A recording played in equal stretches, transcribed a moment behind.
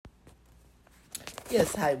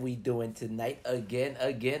Yes, how we doing tonight? Again,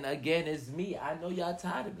 it's me. I know y'all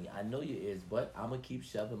tired of me. I know you is, but I'm gonna keep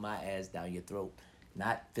shoving my ass down your throat.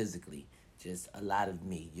 Not physically, just a lot of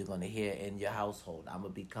me. You're gonna hear in your household. I'm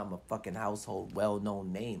gonna become a fucking household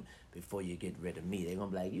well-known name before you get rid of me. They're gonna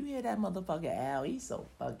be like, you hear that motherfucker Al? He's so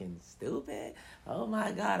fucking stupid. Oh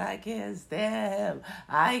my god, I can't stand him.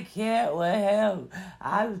 I can't with him.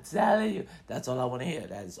 I'm telling you. That's all I wanna hear.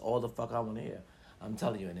 That is all the fuck I wanna hear. I'm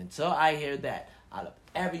telling you. And until I hear that out of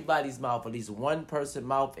everybody's mouth, at least one person's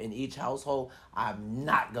mouth in each household, I'm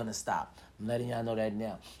not going to stop. I'm letting y'all know that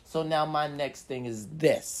now. So now my next thing is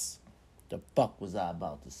this. The fuck was I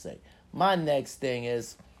about to say? My next thing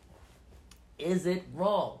is it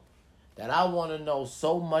wrong that I want to know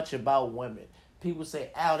so much about women? People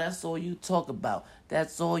say, Al, that's all you talk about.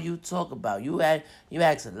 That's all you talk about. You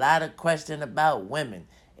ask a lot of questions about women.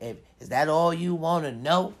 Is that all you want to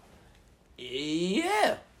know?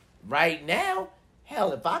 Yeah, right now,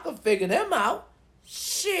 hell, if I could figure them out,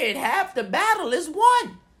 shit, half the battle is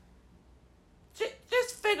won.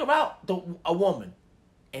 Just figure out a woman,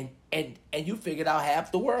 and you figured out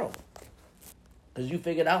half the world, because you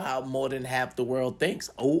figured out how more than half the world thinks.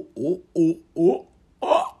 Oh.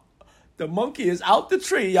 The monkey is out the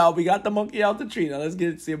tree, y'all. We got the monkey out the tree. Now let's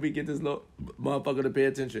see if we get this little motherfucker to pay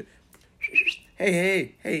attention.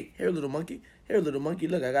 Hey, here, little monkey. Here, little monkey,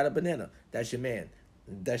 look, I got a banana. That's your man.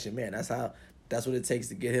 That's what it takes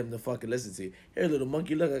to get him to fucking listen to you. Here, little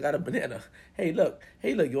monkey, look, I got a banana. Hey, look,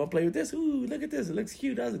 you want to play with this? Ooh, look at this. It looks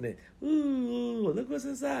cute, doesn't it? Ooh, look what's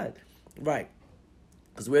inside. Right.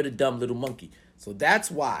 Because we're the dumb little monkey. So that's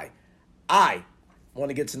why I want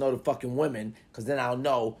to get to know the fucking women, because then I'll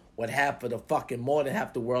know what more than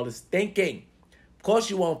half the world is thinking. Of course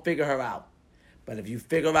you won't figure her out. But if you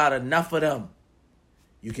figure out enough of them,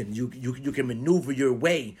 you can maneuver your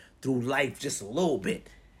way through life just a little bit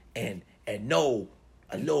and know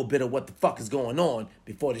a little bit of what the fuck is going on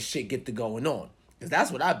before the shit get to going on. Because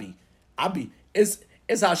that's what I be.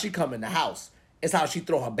 It's how she come in the house. It's how she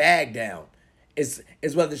throw her bag down. It's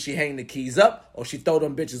whether she hang the keys up or she throw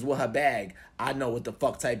them bitches with her bag. I know what the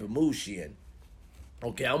fuck type of mood she in.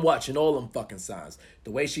 Okay, I'm watching all them fucking signs. The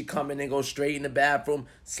way she come in and go straight in the bathroom,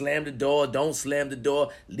 slam the door, don't slam the door,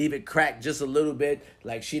 leave it cracked just a little bit,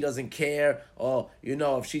 like she doesn't care. Or,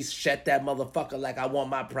 if she shut that motherfucker like I want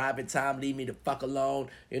my private time, leave me the fuck alone.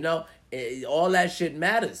 All that shit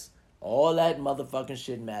matters. All that motherfucking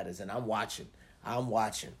shit matters. And I'm watching.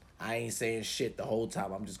 I ain't saying shit the whole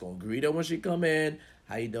time. I'm just going to greet her when she come in.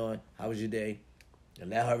 How you doing? How was your day? And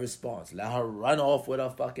let her respond. Let her run off with her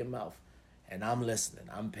fucking mouth. And I'm listening.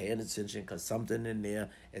 I'm paying attention because something in there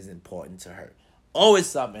is important to her. Always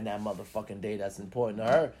something in that motherfucking day that's important to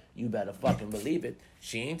her. You better fucking believe it.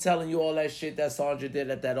 She ain't telling you all that shit that Sandra did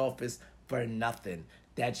at that office for nothing.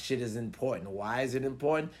 That shit is important. Why is it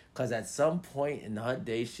important? Because at some point in her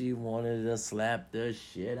day, she wanted to slap the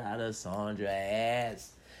shit out of Sandra's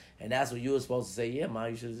ass. And that's what you were supposed to say. Yeah, Ma,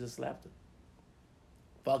 you should have just slapped her.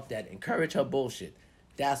 Fuck that. Encourage her bullshit.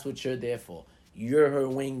 That's what you're there for. You're her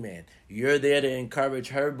wingman. You're there to encourage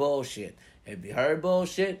her bullshit. If her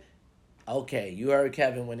bullshit, okay, you heard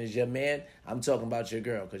Kevin when it's your man. I'm talking about your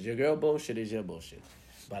girl, because your girl bullshit is your bullshit.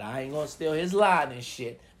 But I ain't going to steal his line and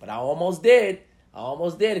shit. But I almost did.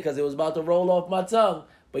 Because it was about to roll off my tongue.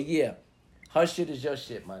 But yeah, her shit is your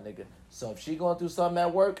shit, my nigga. So if she going through something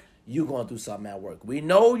at work, you going through something at work. We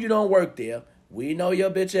know you don't work there. We know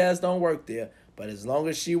your bitch ass don't work there. But as long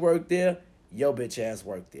as she worked there, your bitch ass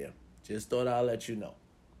worked there. Just thought I'll let you know.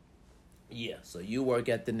 Yeah, so you work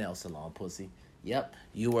at the nail salon, pussy. Yep.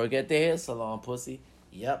 You work at the hair salon, pussy.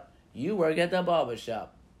 Yep. You work at the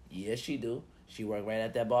barbershop. Yes, she do. She work right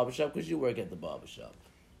at that barbershop because you work at the barbershop.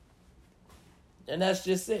 And that's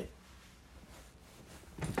just it.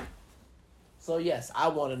 So yes, I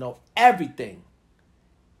want to know everything.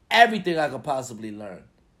 Everything I could possibly learn.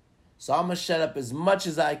 So I'm going to shut up as much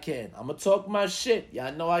as I can. I'm going to talk my shit.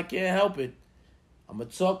 Y'all know I can't help it. I'm going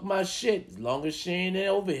to talk my shit as long as she ain't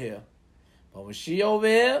over here. But when she over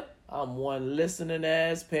here, I'm one listening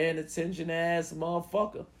ass, paying attention ass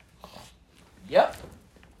motherfucker. Yep.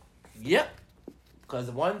 Because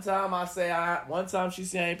one time she say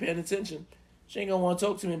I ain't paying attention, she ain't going to want to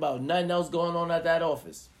talk to me about nothing else going on at that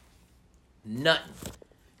office. Nothing.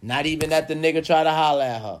 Not even that the nigga try to holler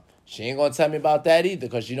at her. She ain't going to tell me about that either,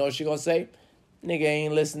 because you know what she going to say? Nigga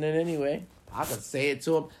ain't listening anyway. I could say it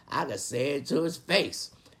to him. I could say it to his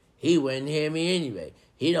face. He wouldn't hear me anyway.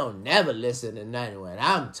 He don't never listen to nothing when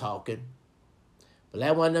I'm talking. But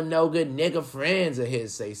let one of them no good nigga friends of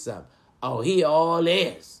his say something. Oh, he all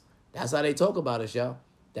is. That's how they talk about us, y'all.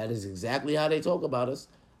 That is exactly how they talk about us.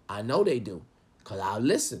 I know they do. Because I'll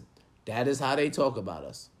listen. That is how they talk about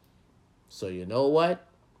us. So you know what?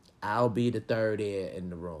 I'll be the third ear in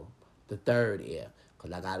the room. The third ear.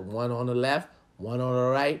 Because I got one on the left, one on the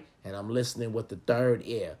right, and I'm listening with the third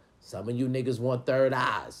ear. Some of you niggas want third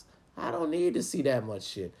eyes. I don't need to see that much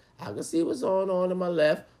shit. I can see what's on my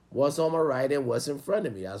left, what's on my right, and what's in front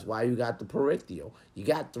of me. That's why you got the peripheral. You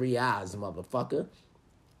got 3 eyes, motherfucker.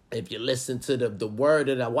 If you listen to the word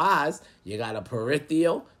of the wise, you got a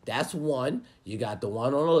peripheral. That's one. You got the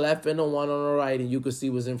one on the left and the one on the right, and you can see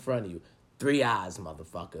what's in front of you. 3 eyes,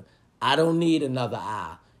 motherfucker. I don't need another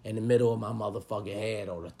eye in the middle of my motherfucking head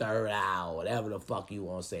or the third eye or whatever the fuck you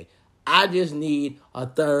want to say. I just need a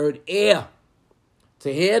third ear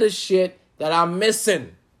to hear the shit that I'm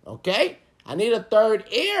missing, okay? I need a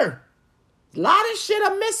third ear. A lot of shit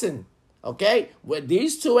I'm missing, okay? Well,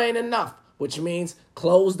 these 2 ain't enough, which means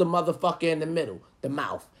close the motherfucker in the middle, the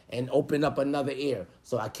mouth, and open up another ear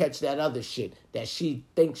so I catch that other shit that she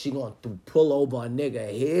thinks she gonna pull over a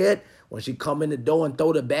nigga head when she come in the door and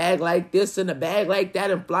throw the bag like this and the bag like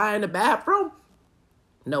that and fly in the bathroom.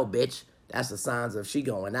 No, bitch, that's the signs of she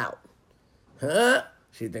going out. Huh?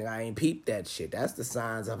 She think I ain't peeped that shit. That's the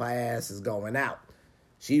signs of her ass is going out.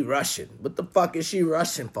 She rushing. What the fuck is she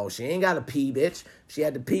rushing for? She ain't got to pee, bitch. If she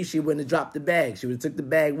had to pee, she wouldn't have dropped the bag. She would have took the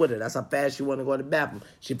bag with her. That's how fast she wanted to go to the bathroom.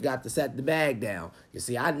 She forgot to set the bag down. You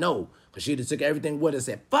see, I know. Because she'd have took everything with her and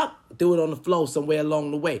said, fuck, threw it on the floor somewhere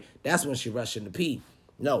along the way. That's when she rushing to pee.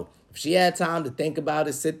 No. If she had time to think about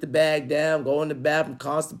it, sit the bag down, go in the bathroom,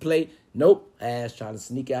 contemplate. Nope. Ass trying to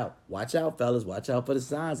sneak out. Watch out, fellas. Watch out for the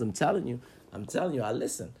signs. I'm telling you, I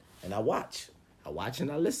listen and I watch. I watch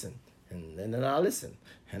and I listen. And then I listen,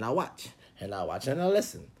 and I watch, and I watch, and I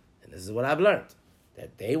listen. And this is what I've learned,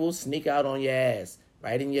 that they will sneak out on your ass,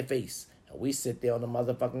 right in your face. And we sit there on the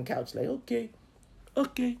motherfucking couch like, okay.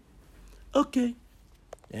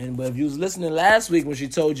 And but if you was listening last week when she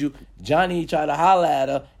told you Johnny tried to holler at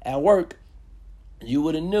her at work, you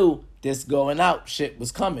would have knew this going out shit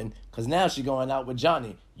was coming, because now she going out with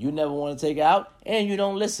Johnny. You never want to take her out, and you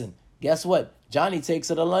don't listen. Guess what? Johnny takes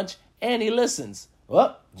her to lunch, and he listens.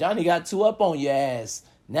 Well, Johnny got 2 up on your ass.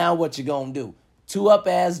 Now what you gonna do? 2 up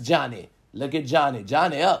ass Johnny. Look at Johnny.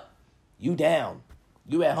 Johnny up. You down.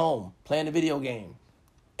 You at home playing the video game.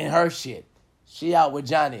 And her shit. She out with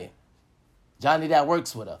Johnny. Johnny that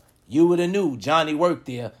works with her. You would have knew Johnny worked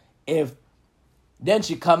there if then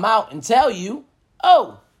she come out and tell you,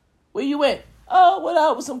 oh, where you went? Oh, went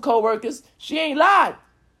out with some coworkers. She ain't lied.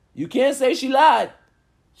 You can't say she lied.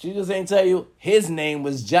 She just ain't tell you his name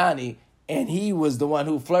was Johnny. And he was the one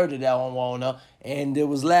who flirted on her. And it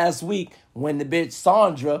was last week when the bitch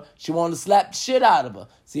Sandra, she wanted to slap the shit out of her.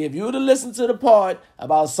 See, if you would have listened to the part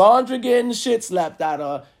about Sandra getting the shit slapped out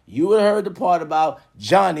of her, you would have heard the part about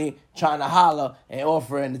Johnny trying to holler and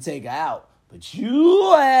offering to take her out. But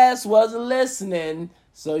you ass wasn't listening,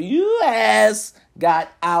 so you ass got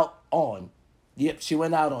out on. Yep, she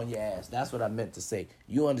went out on your ass. That's what I meant to say.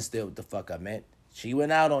 You understood what the fuck I meant. She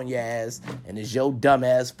went out on your ass, and it's your dumb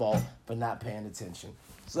ass fault for not paying attention.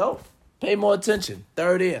 So, pay more attention.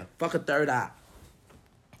 Third ear. Fuck a third eye.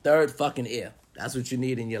 Third fucking ear. That's what you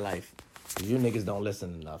need in your life. Because you niggas don't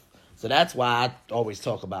listen enough. So that's why I always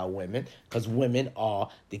talk about women. Because women are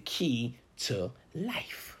the key to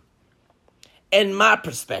life. In my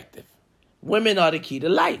perspective, women are the key to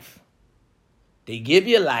life. They give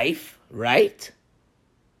you life, right?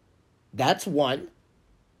 That's one.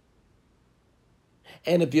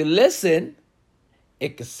 And if you listen,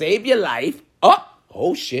 it could save your life.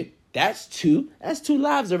 Oh shit. That's 2. That's 2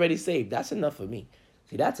 lives already saved. That's enough for me.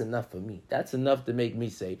 See, that's enough for me. That's enough to make me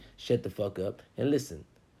say, shut the fuck up and listen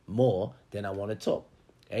more than I want to talk.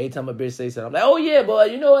 Every time a bitch say something, I'm like, oh yeah, boy,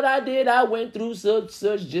 you know what I did? I went through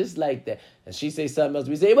such just like that. And she say something else.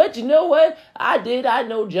 We say, but you know what? I did. I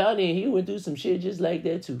know Johnny, and he went through some shit just like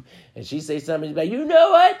that too. And she say something like, you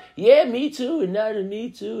know what? Yeah, me too, and not a me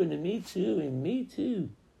too, and a me too, and me too.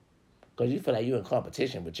 Because you feel like you in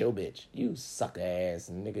competition with your bitch. You sucker ass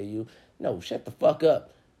nigga, you. No, shut the fuck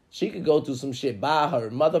up. She could go through some shit by her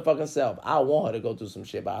motherfucking self. I want her to go through some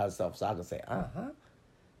shit by herself so I can say,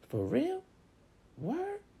 for real?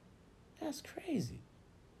 Word? That's crazy.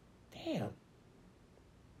 Damn.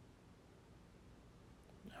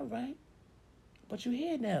 All right. But you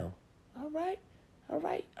here now. All right.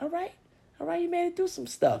 You made it through some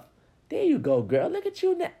stuff. There you go, girl. Look at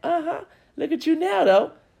you now. Look at you now,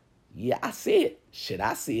 though. Yeah, I see it. Shit,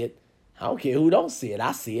 I see it. I don't care who don't see it.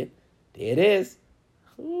 I see it. There it is.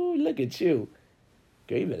 Ooh, look at you.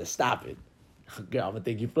 Girl, you better stop it. Girl, I'm going to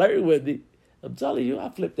think you flirting with me. I'm telling you, I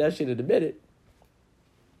flipped that shit in a minute.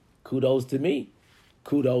 Kudos to me.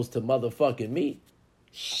 Kudos to motherfucking me.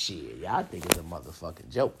 Shit, y'all think it's a motherfucking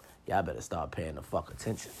joke. Y'all better start paying the fuck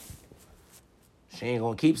attention. She ain't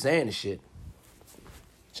gonna keep saying the shit.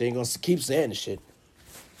 She ain't gonna keep saying the shit.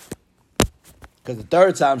 Because the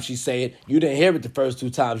third time she say it, you didn't hear it the first 2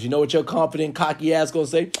 times. You know what your confident, cocky ass gonna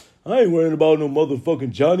say? I ain't worrying about no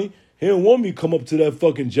motherfucking Johnny. He don't want me to come up to that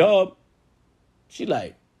fucking job. She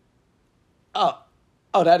like, oh,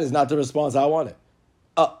 that is not the response I wanted.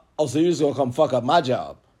 So you just gonna come fuck up my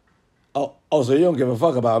job. So you don't give a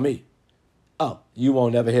fuck about me. You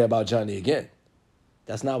won't never hear about Johnny again.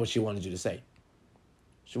 That's not what she wanted you to say.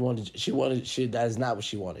 That is not what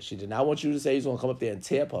she wanted. She did not want you to say he's gonna come up there and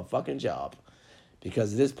tear up her fucking job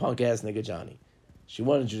because of this punk ass nigga Johnny. She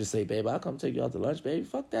wanted you to say, babe, I'll come take you out to lunch, baby.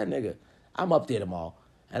 Fuck that nigga. I'm up there tomorrow.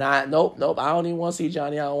 And nope, I don't even want to see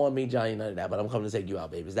Johnny. I don't want to meet Johnny, none of that. But I'm coming to take you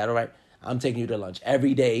out, baby. Is that all right? I'm taking you to lunch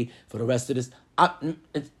every day for the rest of this.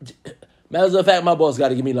 Matter of fact, my boss got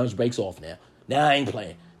to give me lunch breaks off now. Now I ain't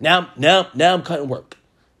playing. Now I'm cutting work.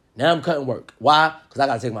 Why? Because I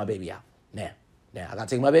got to take my baby out. Now I got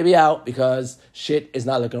to take my baby out because shit is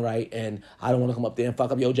not looking right. And I don't want to come up there and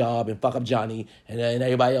fuck up your job and fuck up Johnny and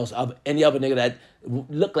everybody else. Any other nigga that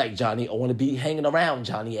look like Johnny or want to be hanging around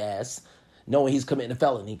Johnny ass, knowing he's committing a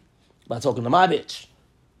felony by talking to my bitch.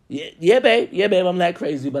 Yeah, babe, I'm not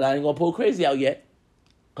crazy, but I ain't gonna pull crazy out yet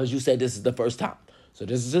because you said this is the first time. So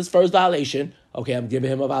this is his first violation. Okay, I'm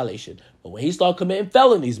giving him a violation. But when he start committing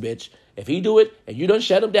felonies, bitch, if he do it and you done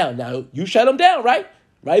shut him down, now you shut him down, right?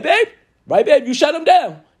 Right, babe? Right, babe? You shut him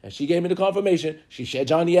down. And she gave me the confirmation. She shut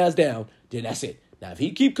Johnny ass down. Then that's it. Now, if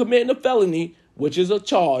he keep committing a felony, which is a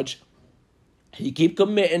charge, he keep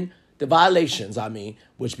committing the violations,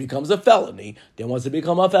 which becomes a felony. Then once it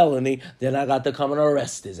become a felony, then I got to come and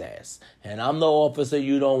arrest his ass. And I'm the officer.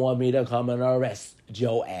 You don't want me to come and arrest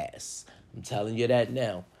your ass. I'm telling you that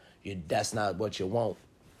now. That's not what you want.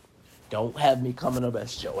 Don't have me come and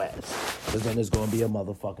arrest your ass. Because then there's going to be a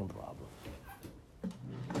motherfucking problem.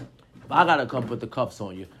 If I got to come put the cuffs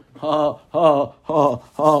on you,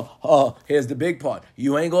 here's the big part.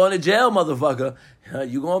 You ain't going to jail, motherfucker.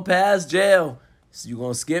 You going to pass jail. So you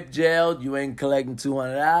going to skip jail. You ain't collecting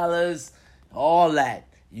 $200. All that.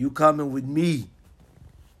 You coming with me.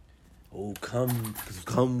 Oh,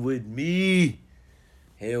 come with me.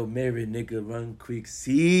 Hail Mary, nigga, run quick,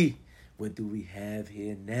 see. What do we have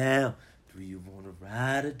here now? Do you want to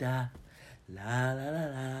ride or die? La, la, la,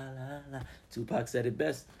 la, la, la. Tupac said it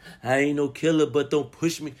best. I ain't no killer, but don't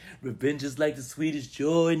push me. Revenge is like the sweetest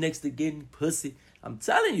joy next to getting pussy. I'm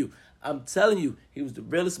telling you. He was the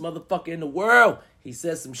realest motherfucker in the world. He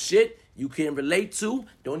said some shit you can relate to.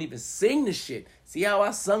 Don't even sing the shit. See how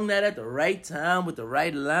I sung that at the right time with the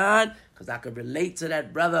right line? Because I could relate to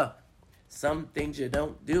that brother. Some things you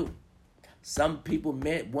don't do. Some people,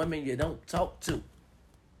 men, women, you don't talk to.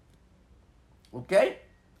 Okay?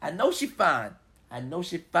 I know she fine,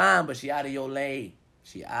 but she out of your lane.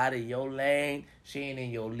 She ain't in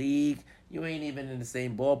your league. You ain't even in the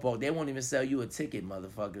same ballpark. They won't even sell you a ticket,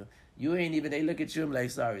 motherfucker. They look at you and be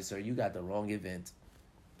like, sorry, sir, you got the wrong event.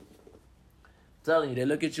 I'm telling you, they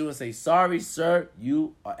look at you and say, sorry, sir,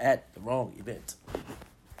 you are at the wrong event. I'm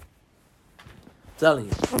telling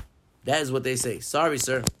you. That is what they say. Sorry,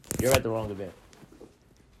 sir, you're at the wrong event.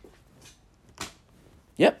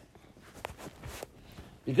 Yep.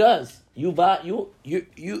 Because you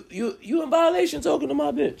in violation talking to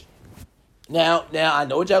my bitch. Now I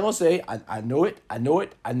know what y'all gonna say. I know it.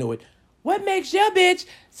 What makes your bitch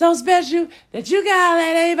so special that you can holler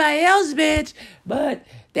at anybody else, bitch, but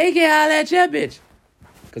they can holler at your bitch?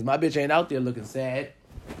 Because my bitch ain't out there looking sad,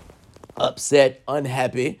 upset,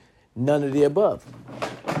 unhappy, none of the above.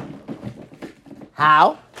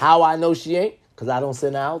 How? How I know she ain't? Because I don't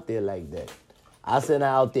send her out there like that. I send her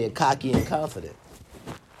out there cocky and confident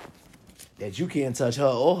that you can't touch her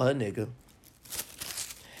or her nigga.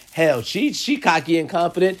 Hell, she cocky and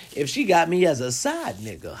confident if she got me as a side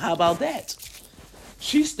nigga. How about that?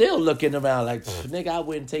 She's still looking around like, nigga, I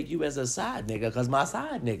wouldn't take you as a side nigga because my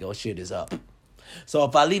side nigga shit is up. So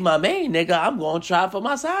if I leave my main nigga, I'm going to try for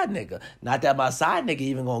my side nigga. Not that my side nigga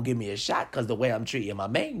even going to give me a shot because the way I'm treating my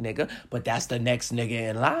main nigga, but that's the next nigga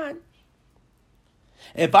in line.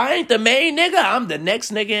 If I ain't the main nigga, I'm the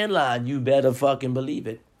next nigga in line. You better fucking believe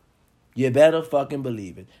it. You better fucking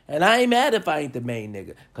believe it. And I ain't mad if I ain't the main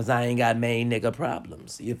nigga because I ain't got main nigga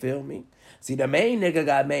problems. You feel me? See, the main nigga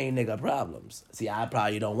got main nigga problems. See, I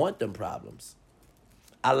probably don't want them problems.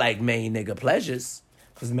 I like main nigga pleasures.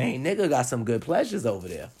 Because main nigga got some good pleasures over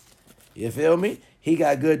there. You feel me? He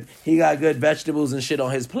got good vegetables and shit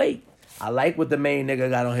on his plate. I like what the main nigga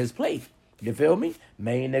got on his plate. You feel me?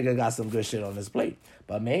 Main nigga got some good shit on his plate.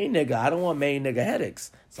 But main nigga, I don't want main nigga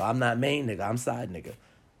headaches. So I'm not main nigga, I'm side nigga.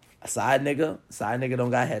 A side nigga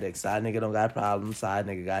don't got headaches. Side nigga don't got problems. Side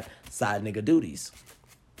nigga got side nigga duties.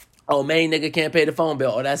 Oh, main nigga can't pay the phone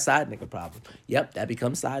bill. Oh, that's side nigga problem. Yep, that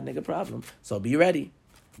becomes side nigga problem. So be ready.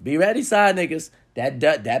 Be ready, side niggas.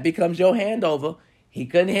 That becomes your handover. He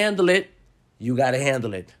couldn't handle it. You got to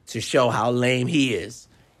handle it to show how lame he is.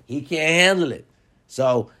 He can't handle it.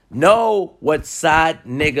 So know what side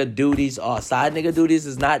nigga duties are. Side nigga duties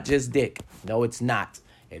is not just dick. No, it's not.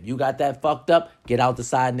 If you got that fucked up, get out the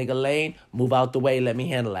side nigga lane. Move out the way. Let me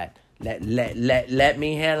handle that. Let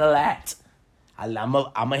me handle that.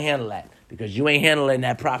 I'ma handle that because you ain't handling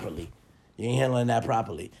that properly. You ain't handling that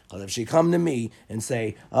properly. Because if she come to me and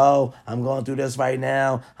say, oh, I'm going through this right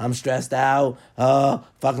now. I'm stressed out.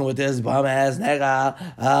 Fucking with this bum-ass nigga.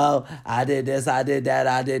 Oh, I did this, I did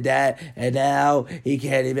that. And now he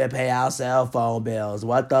can't even pay our cell phone bills.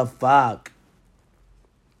 What the fuck?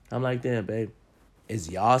 I'm like, damn, babe. Is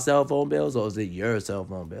y'all cell phone bills or is it your cell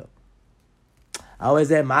phone bill? Oh, is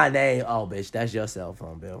it my name? Oh, bitch, that's your cell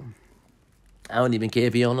phone bill. I don't even care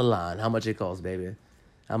if you're on the line. How much it costs, baby?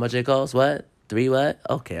 How much it costs? What? 3 what?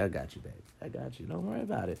 Okay, I got you, baby. I got you. Don't worry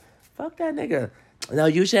about it. Fuck that nigga. No,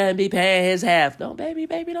 you shouldn't be paying his half. No, baby,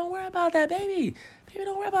 don't worry about that, baby. Baby,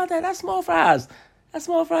 don't worry about that. That's small fries.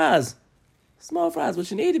 Small fries. What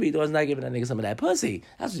you need to be doing is not giving that nigga some of that pussy.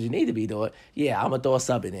 That's what you need to be doing. Yeah, I'm going to throw a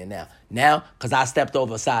sub in there now. Now, because I stepped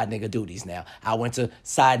over side nigga duties now. I went to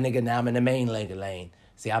side nigga, now I'm in the main nigga lane.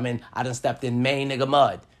 See, I done stepped in main nigga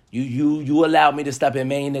mud. You allowed me to step in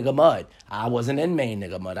main nigga mud. I wasn't in main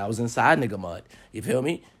nigga mud. I was inside nigga mud. You feel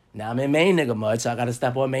me? Now I'm in main nigga mud, so I got to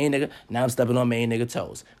step on main nigga. Now I'm stepping on main nigga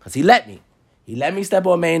toes. Because he let me. He let me step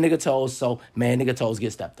on main nigga toes, so main nigga toes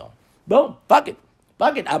get stepped on. Boom. Fuck it. I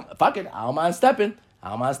don't mind stepping.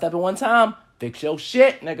 One time. Fix your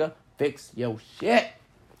shit, nigga. Fix your shit.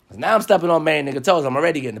 Because now I'm stepping on main nigga toes. I'm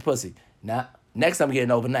already getting the pussy. Now, next I'm getting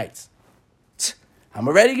overnights. I'm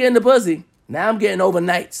already getting the pussy. Now I'm getting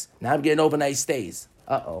overnights. Now I'm getting overnight stays.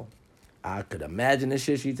 Uh-oh. I could imagine the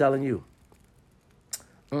shit she telling you.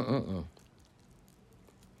 And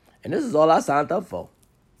this is all I signed up for.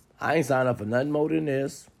 I ain't signed up for nothing more than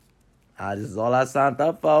this. This is all I signed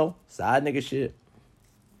up for. Side nigga shit.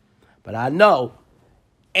 But I know,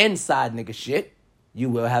 inside nigga shit, you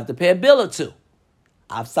will have to pay a bill or two.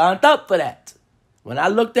 I've signed up for that. When I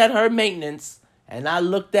looked at her maintenance, and I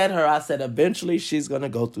looked at her, I said, eventually she's going to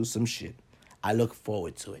go through some shit. I look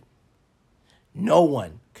forward to it. No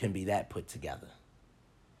one can be that put together.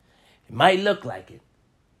 It might look like it,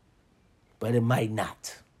 but it might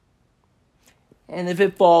not. And if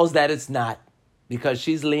it falls that it's not, because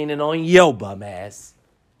she's leaning on your bum ass,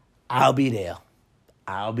 I'll be there.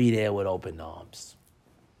 I'll be there with open arms.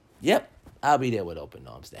 Yep, I'll be there with open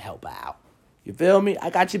arms to help her out. You feel me?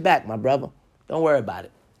 I got your back, my brother. Don't worry about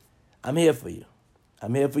it. I'm here for you.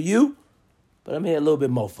 I'm here for you, but I'm here a little bit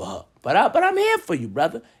more for her. But I'm here for you,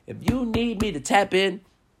 brother. If you need me to tap in,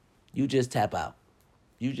 you just tap out.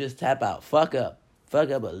 You just tap out. Fuck up. Fuck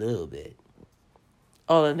up a little bit.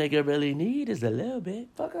 All a nigga really need is a little bit.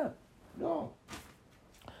 Fuck up. Go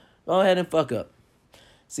ahead and fuck up.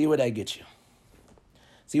 See where that gets you.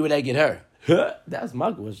 See where that get her. That's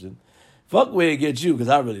my question. Fuck where it gets you, because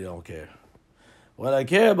I really don't care. What I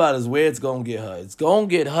care about is where it's going to get her. It's going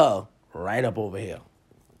to get her right up over here.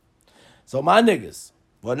 So my niggas,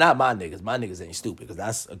 well, not my niggas. My niggas ain't stupid, because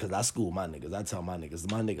I school my niggas. I tell my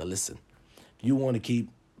nigga, listen, if you want to keep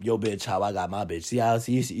your bitch how I got my bitch,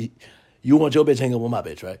 see, you want your bitch hanging with my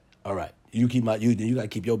bitch, right? All right. You got to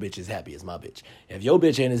keep your bitch as happy as my bitch. If your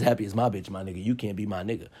bitch ain't as happy as my bitch, my nigga, you can't be my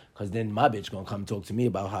nigga. Because then my bitch going to come talk to me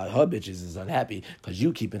about how her bitches is unhappy because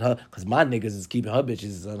you keeping her, because my niggas is keeping her bitches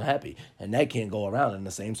is unhappy. And that can't go around in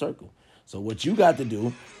the same circle. So what you got to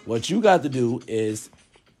do is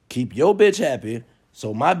keep your bitch happy,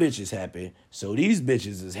 so my bitch is happy, so these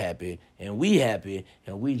bitches is happy, and we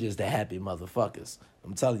just the happy motherfuckers.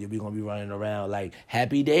 I'm telling you, we going to be running around like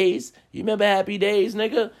Happy Days. You remember Happy Days,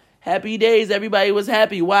 nigga? Happy Days, everybody was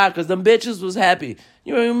happy. Why? Because them bitches was happy.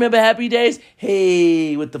 You remember Happy Days?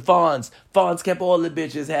 Hey, with the Fonz. Fonz kept all the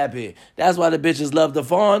bitches happy. That's why the bitches loved the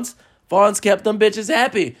Fonz. Fonz kept them bitches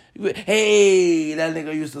happy. Hey, that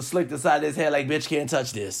nigga used to slick the side of his hair like, bitch, can't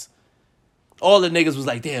touch this. All the niggas was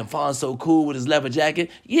like, damn, Fonz so cool with his leather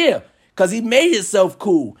jacket. Yeah, because he made himself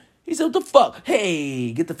cool. He said, what the fuck?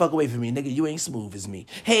 Hey, get the fuck away from me, nigga. You ain't smooth as me.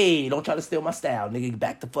 Hey, don't try to steal my style, nigga.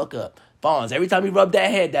 Back the fuck up. Fonz, every time he rubbed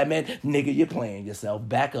that head, that man, nigga, you're playing yourself.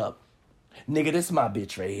 Back up. Nigga, this my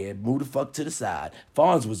bitch right here. Move the fuck to the side.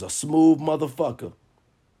 Fonz was a smooth motherfucker.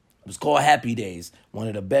 It was called Happy Days. One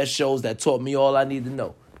of the best shows that taught me all I need to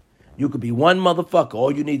know. You could be one motherfucker.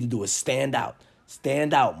 All you need to do is stand out.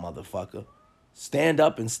 Stand out, motherfucker. Stand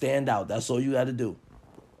up and stand out. That's all you got to do.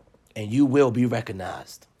 And you will be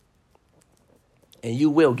recognized. And you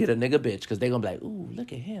will get a nigga bitch because they're going to be like, ooh,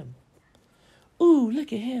 look at him. Ooh,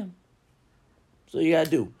 look at him. So you got to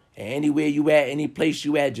do. And anywhere you at, any place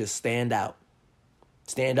you at, just stand out.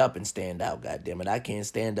 Stand up and stand out, goddammit. I can't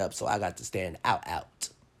stand up, so I got to stand out.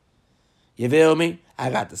 You feel me? I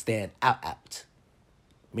got to stand out.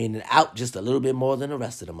 Meaning out just a little bit more than the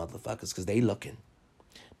rest of the motherfuckers because they looking.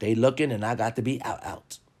 They looking and I got to be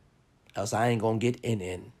out. Else I ain't going to get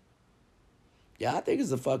in. Yeah, I think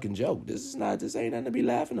it's a fucking joke. This ain't nothing to be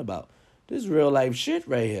laughing about. This is real life shit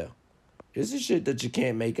right here. This is shit that you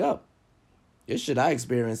can't make up. This shit I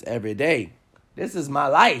experience every day. This is my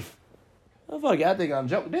life. Oh, fuck, y'all think I'm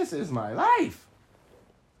joking? This is my life.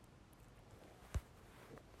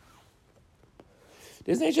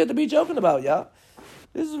 This ain't shit to be joking about, y'all.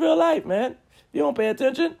 This is real life, man. If you don't pay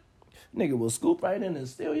attention, nigga will scoop right in and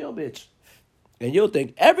steal your bitch. And you'll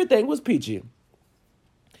think everything was peachy.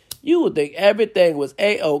 You would think everything was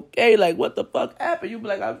A-OK. Like, what the fuck happened? You'd be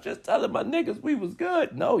like, I was just telling my niggas we was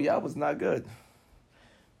good. No, y'all was not good.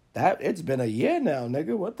 It's been a year now,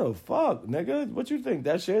 nigga. What the fuck, nigga? What you think?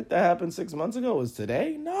 That shit that happened 6 months ago was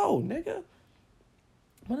today? No, nigga.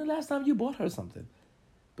 When the last time you bought her something?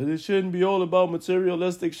 But it shouldn't be all about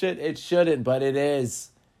materialistic shit. It shouldn't, but it is.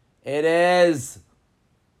 It is.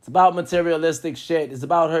 It's about materialistic shit. It's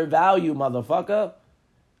about her value, motherfucker.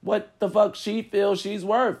 What the fuck she feels she's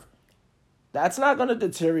worth. That's not going to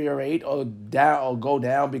deteriorate or go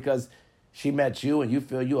down because she met you and you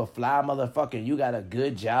feel you a fly motherfucker and you got a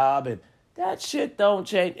good job and that shit don't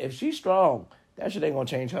change. If she's strong, that shit ain't going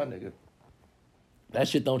to change her, nigga. That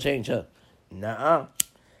shit don't change her. Nuh-uh.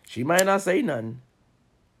 She might not say nothing,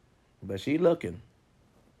 but she looking.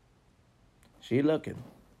 She looking.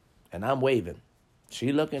 And I'm waving.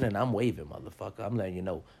 She looking and I'm waving, motherfucker. I'm letting you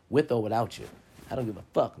know, with or without you. I don't give a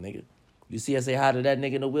fuck, nigga. You see her say hi to that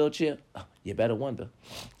nigga in the wheelchair? You better wonder.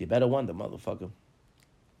 You better wonder, motherfucker.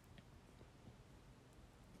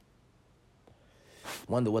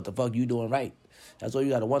 Wonder what the fuck you doing right. That's all you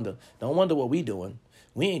gotta wonder. Don't wonder what we doing.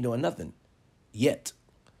 We ain't doing nothing. Yet.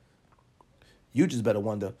 You just better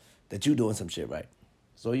wonder that you doing some shit right.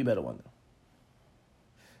 So you better wonder.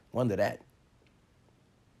 Wonder that.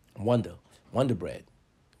 Wonder. Wonder bread.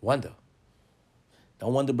 Wonder.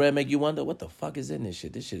 Don't Wonder Bread make you wonder? What the fuck is in this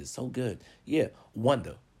shit? This shit is so good. Yeah,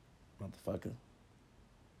 wonder. Motherfucker.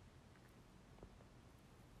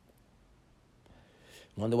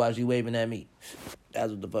 Wonder why she waving at me. That's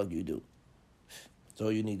what the fuck you do. That's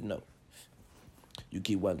all you need to know. You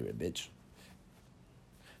keep wondering, bitch.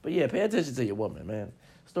 But yeah, pay attention to your woman, man.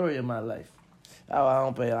 Story of my life.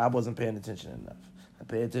 I wasn't paying attention enough. I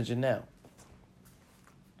pay attention now.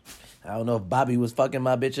 I don't know if Bobby was fucking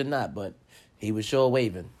my bitch or not, but he was sure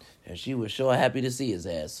waving. And she was sure happy to see his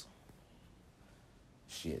ass.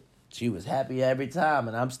 Shit. She was happy every time,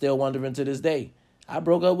 and I'm still wondering to this day. I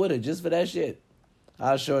broke up with her just for that shit.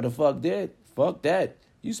 I sure the fuck did. Fuck that.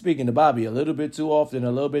 You speaking to Bobby a little bit too often,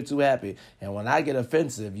 a little bit too happy. And when I get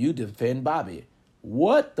offensive, you defend Bobby.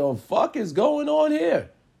 What the fuck is going on here?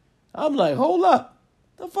 I'm like, hold up.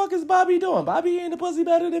 The fuck is Bobby doing? Bobby ain't a pussy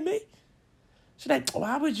better than me? She's like,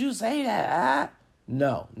 why would you say that?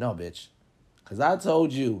 No, bitch. Because I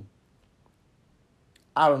told you,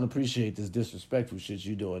 I don't appreciate this disrespectful shit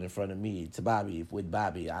you doing in front of me to Bobby. With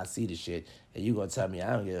Bobby, I see the shit, and you going to tell me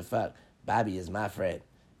I don't give a fuck. Bobby is my friend.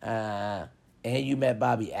 And you met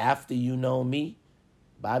Bobby after you know me?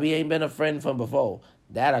 Bobby ain't been a friend from before.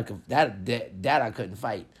 That I couldn't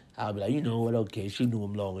fight. I'll be like, you know what, okay, she knew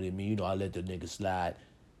him longer than me. You know, I let the nigga slide.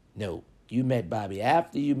 No, you met Bobby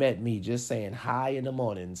after you met me, just saying hi in the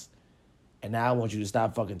mornings. And now I want you to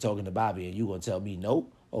stop fucking talking to Bobby, and you gonna tell me no?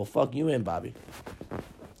 Oh, fuck you and Bobby.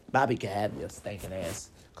 Bobby can have your stinking ass,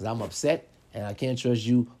 because I'm upset, and I can't trust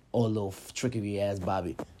you or little trickery-ass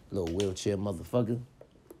Bobby. Little wheelchair motherfucker.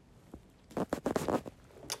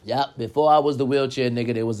 Yep, before I was the wheelchair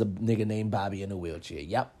nigga, there was a nigga named Bobby in a wheelchair.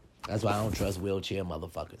 Yep, that's why I don't trust wheelchair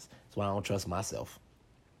motherfuckers. That's why I don't trust myself.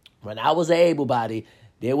 When I was an able-body,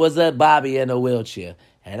 there was a Bobby in a wheelchair.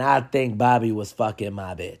 And I think Bobby was fucking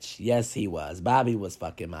my bitch. Yes, he was. Bobby was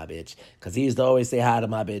fucking my bitch. Because he used to always say hi to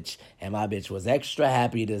my bitch. And my bitch was extra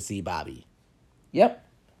happy to see Bobby. Yep.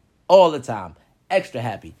 All the time. Extra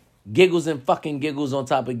happy. Giggles and fucking giggles on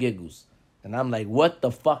top of giggles. And I'm like, what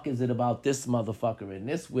the fuck is it about this motherfucker in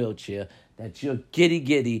this wheelchair that you're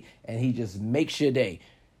giddy and he just makes your day?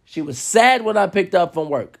 She was sad when I picked her up from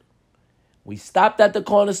work. We stopped at the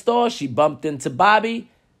corner store. She bumped into Bobby.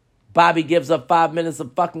 Bobby gives up 5 minutes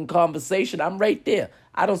of fucking conversation. I'm right there.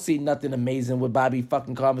 I don't see nothing amazing with Bobby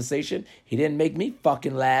fucking conversation. He didn't make me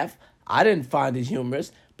fucking laugh. I didn't find it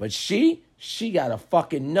humorous. But she got a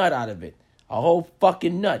fucking nut out of it. A whole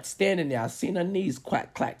fucking nut standing there. I seen her knees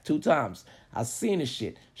quack, clack 2 times. I seen the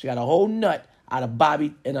shit. She got a whole nut out of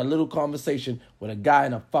Bobby in a little conversation with a guy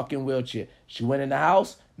in a fucking wheelchair. She went in the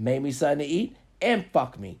house, made me something to eat, and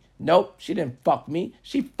fucked me. Nope, she didn't fuck me.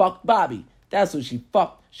 She fucked Bobby. That's what she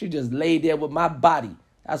fucked. She just laid there with my body.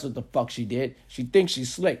 That's what the fuck she did. She thinks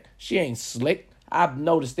she's slick. She ain't slick. I've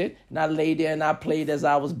noticed it. And I laid there and I played as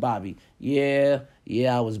I was Bobby. Yeah,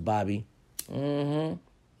 I was Bobby.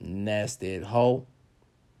 Nasty hoe.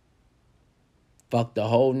 Fuck the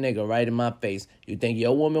whole nigga right in my face. You think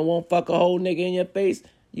your woman won't fuck a whole nigga in your face?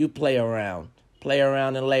 You play around. Play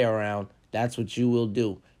around and lay around. That's what you will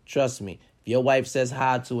do. Trust me. If your wife says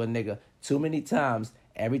hi to a nigga too many times,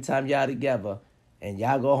 every time y'all together, and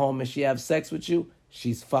y'all go home and she have sex with you,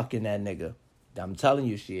 she's fucking that nigga. I'm telling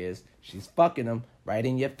you she is. She's fucking him right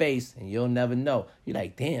in your face, and you'll never know. You're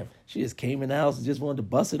like, damn, she just came in the house and just wanted to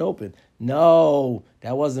bust it open. No,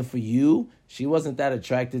 that wasn't for you. She wasn't that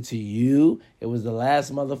attracted to you. It was the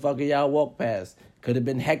last motherfucker y'all walked past. Could have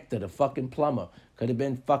been Hector, the fucking plumber. Could have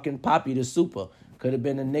been fucking Poppy, the super. Could have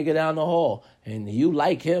been a nigga down the hall. And you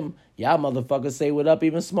like him. Y'all motherfuckers say what up,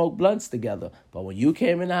 even smoke blunts together. But when you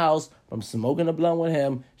came in the house from smoking a blunt with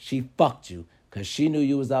him, she fucked you. Because she knew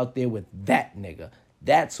you was out there with that nigga.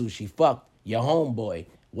 That's who she fucked. Your homeboy.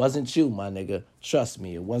 Wasn't you, my nigga. Trust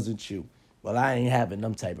me, it wasn't you. Well, I ain't having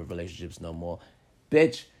them type of relationships no more.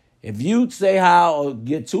 Bitch, if you say hi or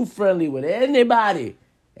get too friendly with anybody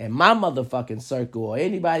in my motherfucking circle or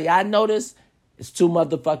anybody I notice, it's too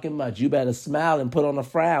motherfucking much. You better smile and put on a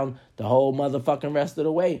frown the whole motherfucking rest of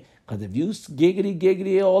the way. Because if you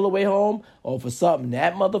giggity all the way home or for something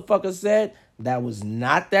that motherfucker said that was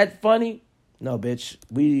not that funny, no, bitch,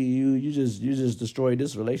 you just destroyed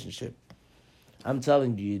this relationship. I'm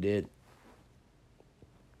telling you did.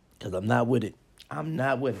 Because I'm not with it. I'm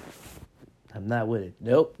not with it.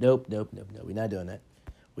 Nope. We're not doing that.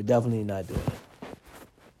 We're definitely not doing it.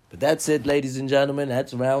 But that's it, ladies and gentlemen.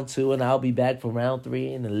 That's round 2, and I'll be back for round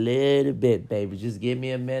 3 in a little bit, baby. Just give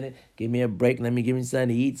me a minute. Give me a break. Let me give me something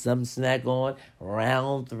to eat, something to snack on.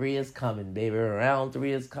 Round 3 is coming, baby. Round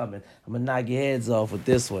 3 is coming. I'm going to knock your heads off with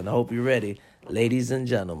this one. I hope you're ready. Ladies and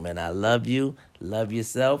gentlemen, I love you. Love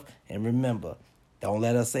yourself. And remember, don't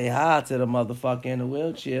let us say hi to the motherfucker in the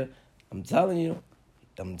wheelchair. I'm telling you,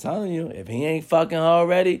 if he ain't fucking her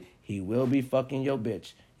already, he will be fucking your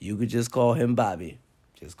bitch. You could just call him Bobby.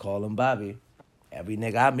 Just call him Bobby. Every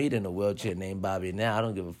nigga I meet in a wheelchair named Bobby now. I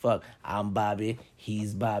don't give a fuck. I'm Bobby.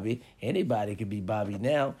 He's Bobby. Anybody could be Bobby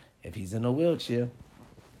now if he's in a wheelchair.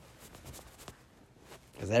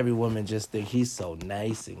 Because every woman just think he's so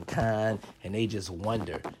nice and kind, and they just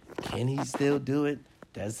wonder, can he still do it?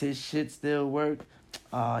 Does his shit still work?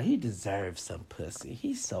 Oh, he deserves some pussy.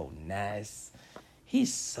 He's so nice.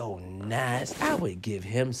 He's so nice. I would give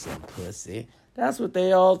him some pussy. That's what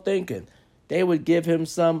they all thinking. They would give him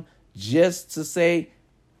some just to say,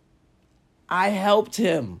 I helped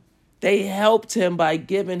him. They helped him by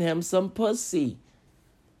giving him some pussy.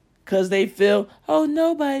 Because they feel, oh,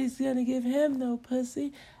 nobody's going to give him no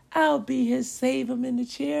pussy. I'll be his save him in the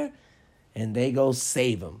chair. And they go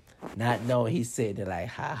save him. Not knowing he's saying it like,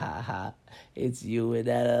 ha, ha, ha. It's you and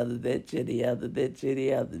that other bitch and the other bitch and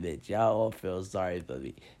the other bitch. Y'all all feel sorry for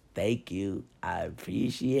me. Thank you. I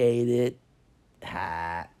appreciate it.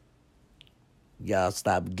 Ha. Y'all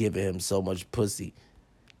stop giving him so much pussy.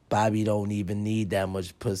 Bobby don't even need that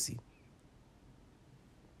much pussy.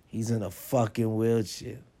 He's in a fucking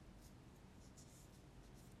wheelchair.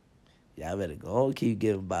 Y'all better go and keep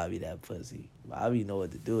giving Bobby that pussy. Bobby know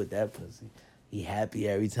what to do with that pussy. He happy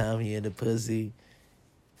every time he in the pussy.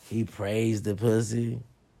 He praise the pussy.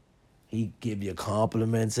 He give you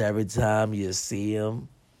compliments every time you see him.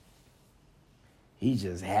 He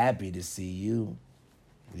just happy to see you.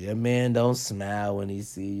 Your man don't smile when he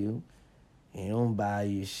see you. He don't buy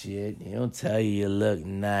you shit. He don't tell you you look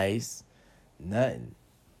nice. Nothing.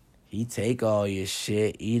 He take all your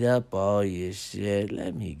shit, eat up all your shit.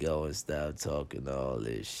 Let me go and stop talking all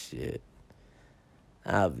this shit.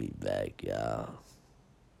 I'll be back, y'all.